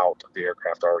actually out of the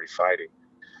aircraft already fighting.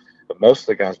 But most of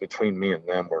the guys between me and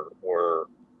them were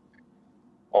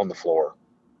on the floor.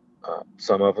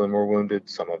 Some of them were wounded.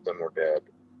 Some of them were dead.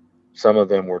 Some of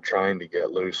them were trying to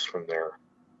get loose from their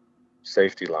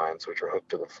safety lines, which were hooked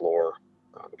to the floor.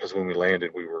 Because when we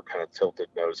landed, we were kind of tilted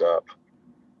nose up.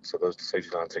 So those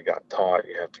safety lines had got taut.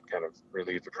 You have to kind of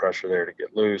relieve the pressure there to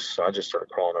get loose. So I just started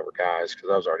crawling over guys because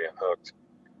I was already unhooked.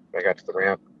 When I got to the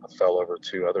ramp, I fell over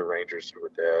 2 other Rangers who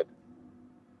were dead.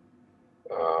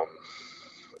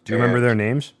 Do you remember their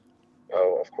names?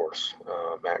 Oh, of course.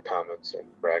 Matt Commons and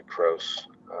Brad Cross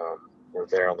were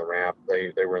there on the ramp.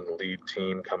 They were in the lead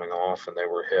team coming off, and they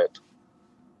were hit,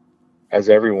 as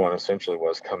everyone essentially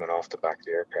was coming off the back of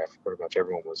the aircraft. Pretty much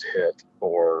everyone was hit,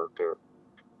 or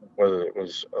whether it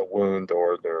was a wound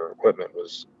or their equipment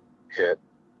was hit,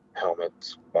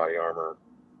 helmets, body armor,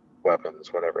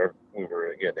 weapons, whatever. We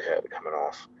were getting hit coming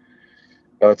off.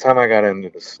 By the time I got into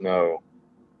the snow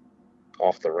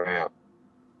off the ramp,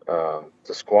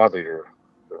 the squad leader,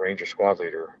 the Ranger squad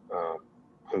leader,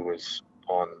 who was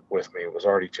on with me, was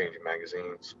already changing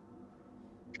magazines.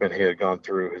 And he had gone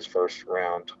through his first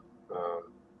round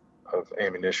of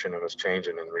ammunition and was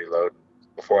changing and reloading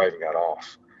before I even got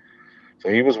off. So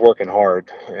he was working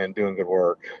hard and doing good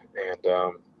work.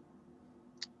 And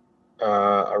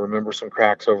I remember some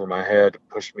cracks over my head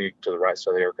pushed me to the right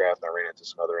side of the aircraft, and I ran into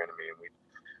some other enemy, and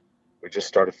we just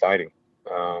started fighting.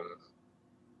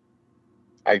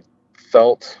 I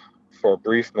felt for a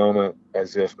brief moment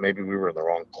as if maybe we were in the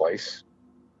wrong place,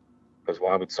 because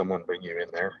why would someone bring you in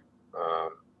there? I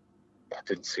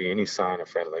didn't see any sign of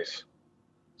friendlies,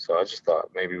 so I just thought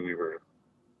maybe we were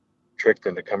tricked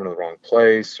into coming to the wrong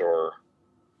place, or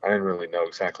I didn't really know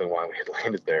exactly why we had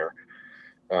landed there,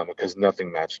 because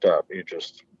nothing matched up. You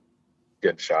just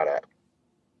getting shot at.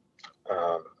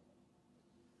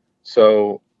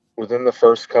 So within the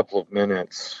first couple of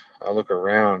minutes, I look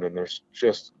around and there's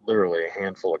just literally a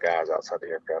handful of guys outside the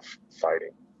aircraft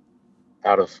fighting.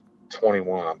 Out of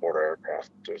 21 on board our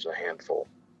aircraft, there's a handful.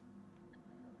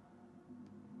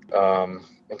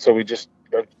 And so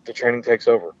the training takes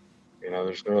over.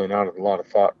 There's really not a lot of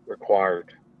thought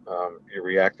required. You're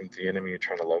reacting to the enemy, you're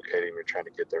trying to locate him, you're trying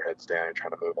to get their heads down, you're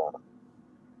trying to move on them.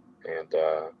 And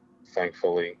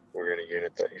thankfully, we're in a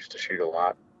unit that used to shoot a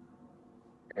lot.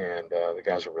 And the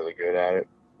guys were really good at it.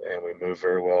 And we moved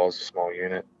very well as a small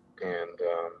unit. And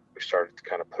we started to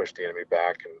kind of push the enemy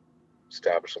back and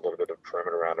establish a little bit of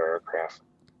perimeter around our aircraft.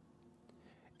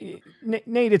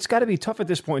 Nate, it's got to be tough at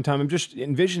this point in time. I'm just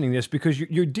envisioning this because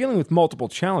you're dealing with multiple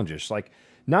challenges. Like,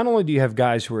 not only do you have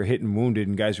guys who are hit and wounded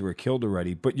and guys who are killed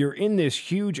already, but you're in this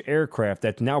huge aircraft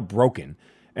that's now broken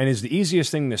and is the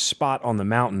easiest thing to spot on the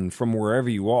mountain from wherever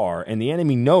you are. And the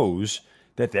enemy knows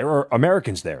that there are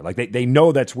Americans there. Like, they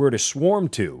know that's where to swarm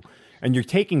to. And you're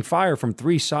taking fire from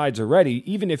three sides already.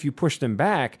 Even if you push them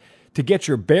back, to get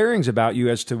your bearings about you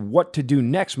as to what to do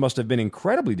next must have been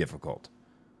incredibly difficult.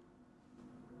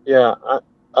 Yeah,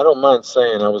 I don't mind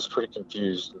saying I was pretty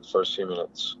confused in the first few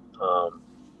minutes. I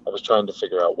was trying to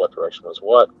figure out what direction was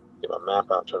what, get my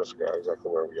map out, try to figure out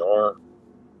exactly where we are,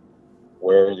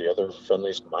 where the other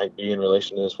friendlies might be in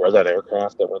relation to this, where that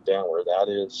aircraft that went down, where that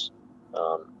is,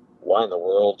 why in the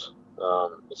world.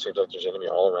 It seems like there's enemy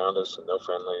all around us and no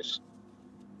friendlies.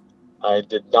 I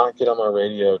did not get on my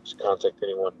radio to contact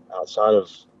anyone outside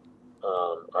of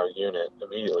our unit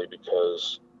immediately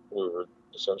because we were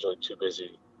essentially too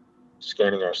busy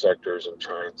scanning our sectors and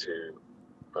trying to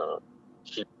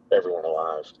keep everyone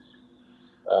alive.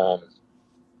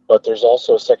 But there's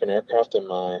also a second aircraft in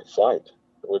my flight,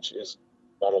 which is,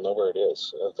 I don't know where it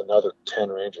is. There's another 10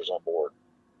 Rangers on board.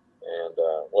 And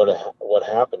what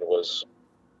happened was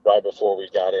right before we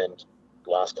got in the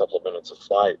last couple of minutes of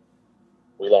flight,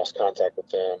 we lost contact with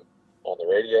them on the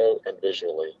radio and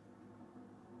visually.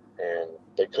 And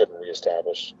they couldn't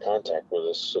reestablish contact with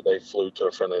us, so they flew to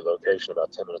a friendly location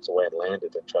about 10 minutes away and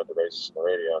landed and tried to raise us on the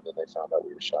radio, and then they found out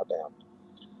we were shot down.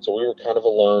 So we were kind of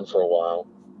alone for a while.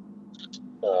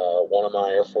 One of my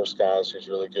Air Force guys who's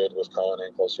really good with calling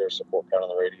in close air support got on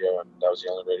the radio, and that was the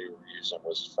only radio we were using,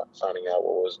 was finding out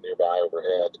what was nearby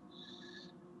overhead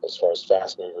as far as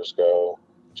fast movers go,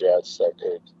 jets that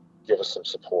could give us some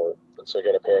support. And so we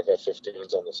got a pair of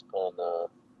F-15s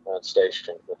on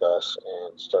station with us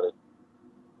and started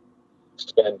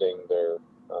spending their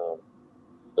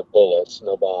the bullets,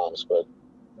 no bombs, but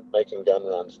making gun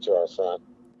runs to our front.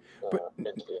 But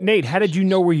Nate, how did you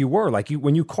know where you were? Like,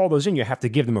 when you call those in, you have to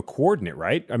give them a coordinate,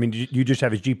 right? I mean, did you just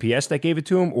have his GPS that gave it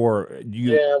to him, or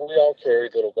you? Yeah, we all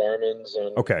carried little Garmin's,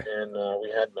 and okay, and we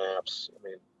had maps. I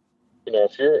mean,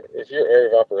 if your area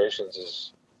of operations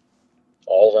is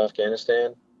all of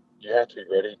Afghanistan, you have to be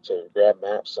ready to grab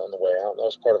maps on the way out. That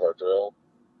was part of our drill.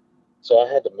 So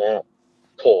I had the map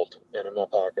pulled and in my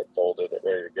pocket, folded, and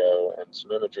ready to go, and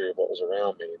some imagery of what was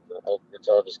around me. And the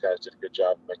intelligence guys did a good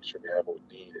job of making sure we had what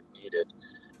we needed.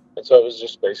 And so it was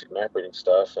just basic map reading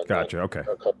stuff, and gotcha. Okay,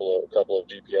 a couple of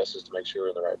GPSs to make sure we're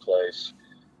in the right place.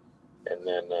 And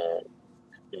then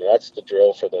that's the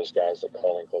drill for those guys that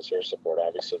call in close air support.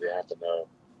 Obviously, they have to know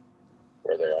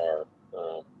where they are,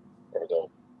 or they'll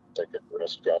take a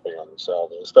risk dropping on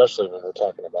themselves. And especially when we're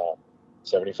talking about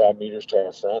 75 meters to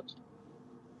our front,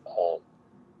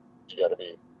 you got to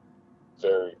be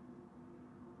very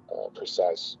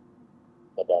precise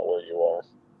about where you are.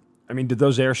 I mean, did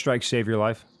those airstrikes save your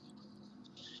life?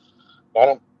 I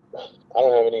don't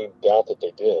have any doubt that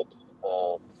they did.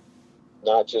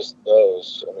 Not just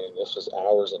those. I mean, this was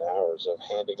hours and hours of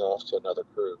handing off to another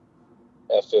crew.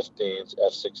 F-15s,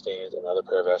 F-16s, another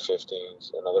pair of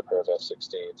F-15s, another pair of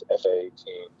F-16s,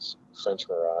 F-18s, French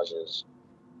Mirages,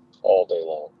 all day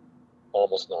long,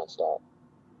 almost nonstop.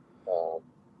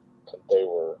 And they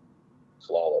were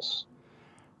flawless.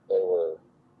 They were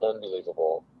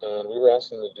unbelievable. And we were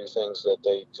asking them to do things that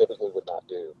they typically would not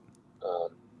do.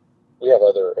 We have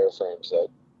other airframes that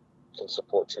can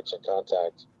support troops in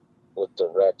contact with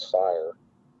direct fire.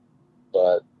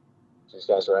 But these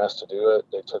guys were asked to do it.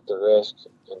 They took the risk,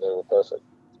 and they were perfect.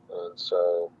 And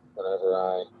so whenever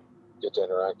I get to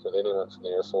interact with anyone from the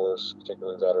Air Force,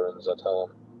 particularly veterans, I tell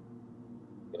them,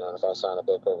 if I sign a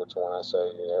book over to one, I say,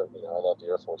 I love the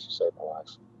Air Force. You saved my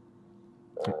life.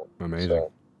 Amazing.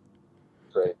 So,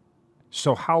 great.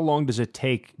 So how long does it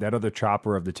take that other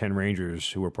chopper of the 10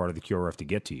 Rangers who were part of the QRF to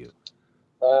get to you?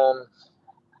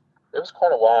 It was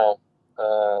quite a while.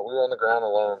 We were on the ground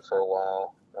alone for a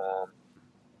while.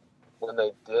 When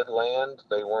they did land,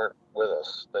 they weren't with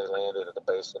us. They landed at the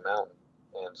base of the mountain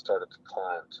and started to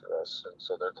climb to us. And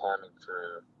so they're climbing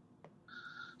through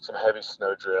some heavy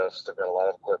snow drifts. They've got a lot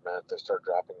of equipment. They start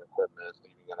dropping equipment,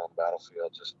 leaving it on the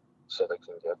battlefield just so they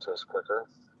can get to us quicker.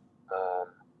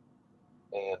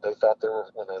 And they thought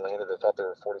when they landed, they thought they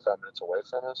were 45 minutes away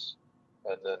from us.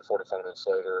 And then 45 minutes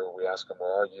later, we asked them,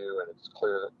 "Where are you?" And it's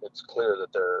clear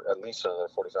that they're at least another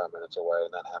 45 minutes away.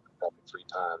 And that happened probably 3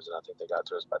 times. And I think they got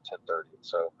to us by 10:30.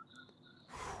 So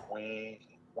we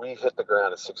hit the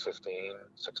ground at 6:15,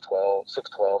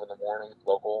 6:12 in the morning,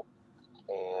 local.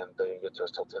 And they didn't get to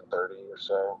us till 10:30 or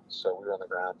so. So we were on the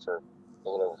ground for a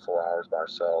little over 4 hours by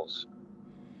ourselves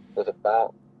with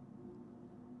about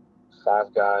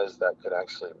 5 guys that could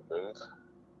actually move,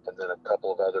 and then a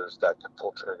couple of others that could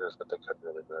pull triggers, but they couldn't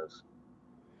really move.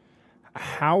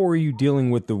 How are you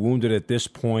dealing with the wounded at this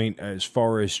point as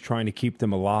far as trying to keep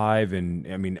them alive? And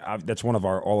I mean, that's one of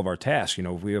all of our tasks.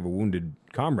 If we have a wounded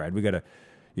comrade, we got to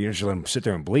usually let them sit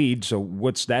there and bleed. So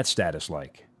what's that status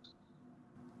like?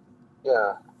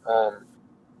 Yeah,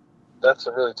 that's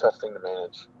a really tough thing to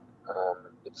manage.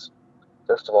 It's,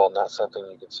 first of all, not something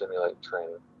you can simulate in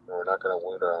training. We're not going to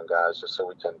wound our own guys just so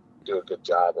we can do a good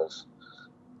job of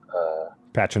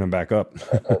patching them back up.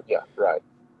 Yeah, right.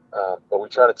 But we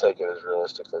try to take it as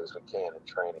realistically as we can in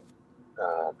training.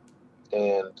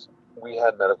 And we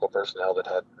had medical personnel that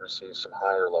had received some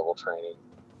higher level training,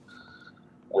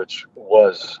 which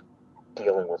was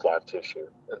dealing with live tissue.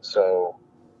 And so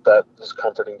that was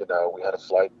comforting to know. We had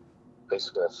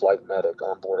basically a flight medic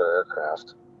on board our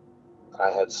aircraft. I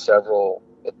had several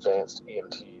advanced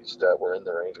EMTs that were in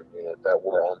the Ranger unit that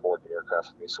were on board the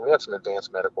aircraft with me. So we had some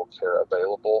advanced medical care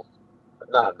available,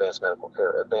 not advanced medical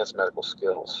care, advanced medical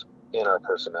skills in our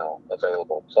personnel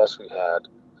available. Plus we had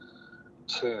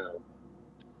 2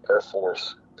 Air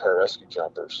Force pararescue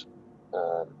jumpers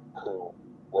who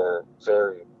were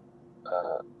very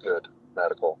good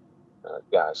medical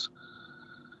guys.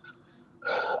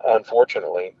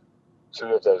 Unfortunately,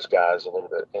 2 of those guys a little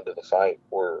bit into the fight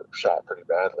were shot pretty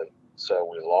badly. So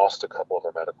we lost a couple of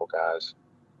our medical guys,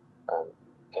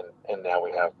 and now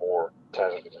we have more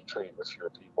casualties to treat with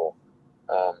fewer people.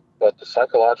 But the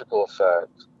psychological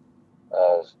effect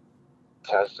of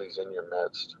casualties in your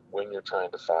midst when you're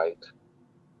trying to fight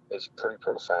is pretty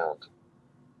profound.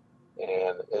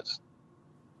 And it's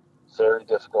very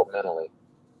difficult mentally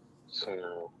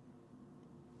to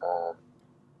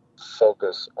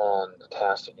focus on the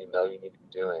task that you need to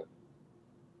be doing,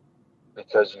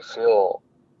 because you feel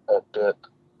a bit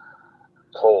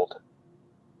cold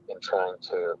in trying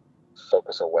to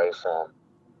focus away from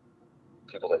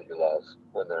people that you love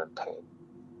when they're in pain.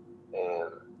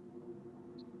 And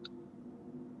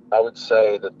I would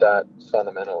say that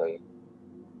fundamentally,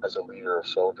 as a leader of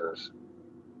soldiers,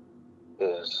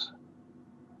 is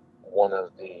one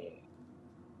of the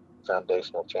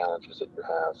foundational challenges that you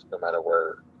have, no matter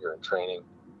where you're in training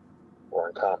or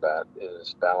in combat,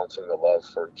 is balancing the love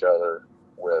for each other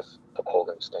with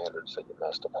upholding standards that you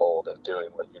must uphold and doing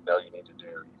what you need to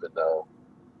do, even though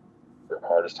your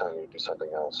heart is telling you to do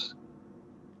something else.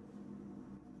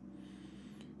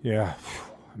 Yeah,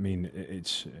 I mean,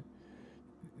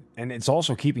 it's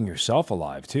also keeping yourself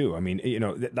alive too. I mean,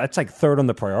 that's like third on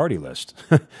the priority list.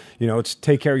 It's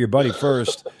take care of your buddy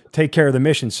first, take care of the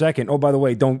mission second. Oh, by the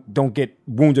way, don't get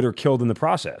wounded or killed in the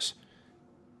process.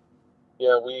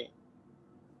 Yeah, we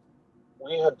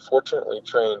had fortunately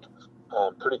trained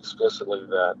pretty explicitly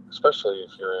that, especially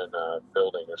if you're in a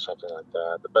building or something like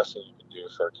that, the best thing you can do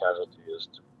for a casualty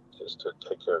is to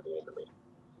take care of the enemy.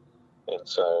 And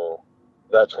so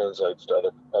that translates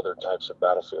to other types of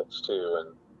battlefields too.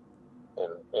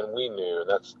 And we knew,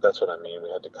 that's what I mean. We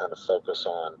had to kind of focus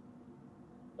on,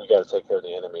 we got to take care of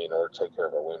the enemy in order to take care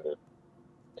of our wounded.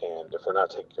 And if we're not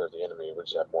taking care of the enemy, we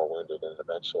just have more wounded, and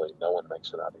eventually no one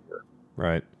makes it out of here.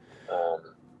 Right.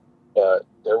 But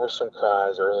there were some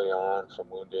cries early on from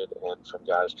wounded and from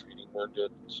guys treating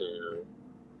wounded to,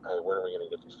 hey, when are we going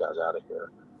to get these guys out of here?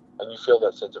 And you feel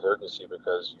that sense of urgency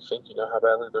because you think you know how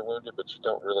badly they're wounded, but you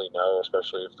don't really know,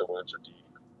 especially if the wounds are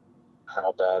deep,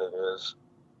 how bad it is.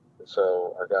 And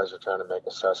so our guys are trying to make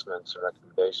assessments and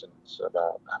recommendations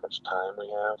about how much time we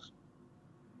have,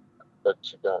 but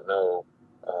you don't know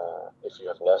if you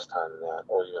have less time than that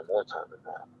or you have more time than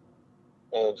that.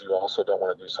 And you also don't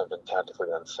want to do something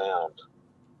tactically unsound,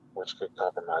 which could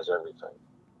compromise everything.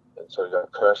 And so you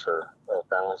have pressure of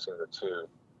balancing the two,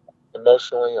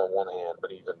 emotionally on one hand,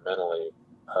 but even mentally,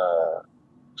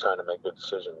 trying to make good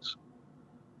decisions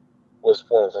was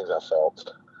one of the things I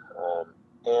felt.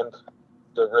 And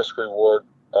the risk reward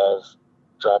of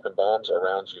dropping bombs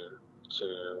around you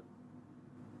to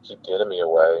keep the enemy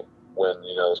away when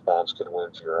you know those bombs could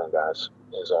wound your own guys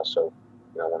is also,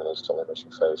 one of those dilemmas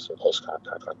you face in close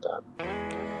contact like that.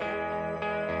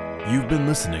 You've been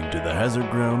listening to the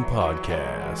Hazard Ground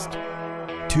Podcast.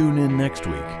 Tune in next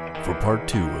week for part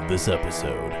 2 of this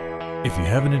episode. If you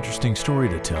have an interesting story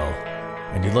to tell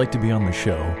and you'd like to be on the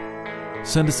show,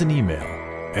 send us an email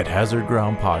at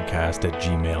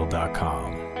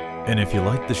hazardgroundpodcast@gmail.com. And if you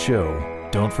like the show,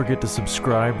 don't forget to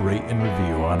subscribe, rate, and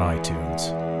review on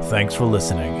iTunes. Thanks for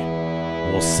listening.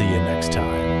 We'll see you next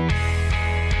time.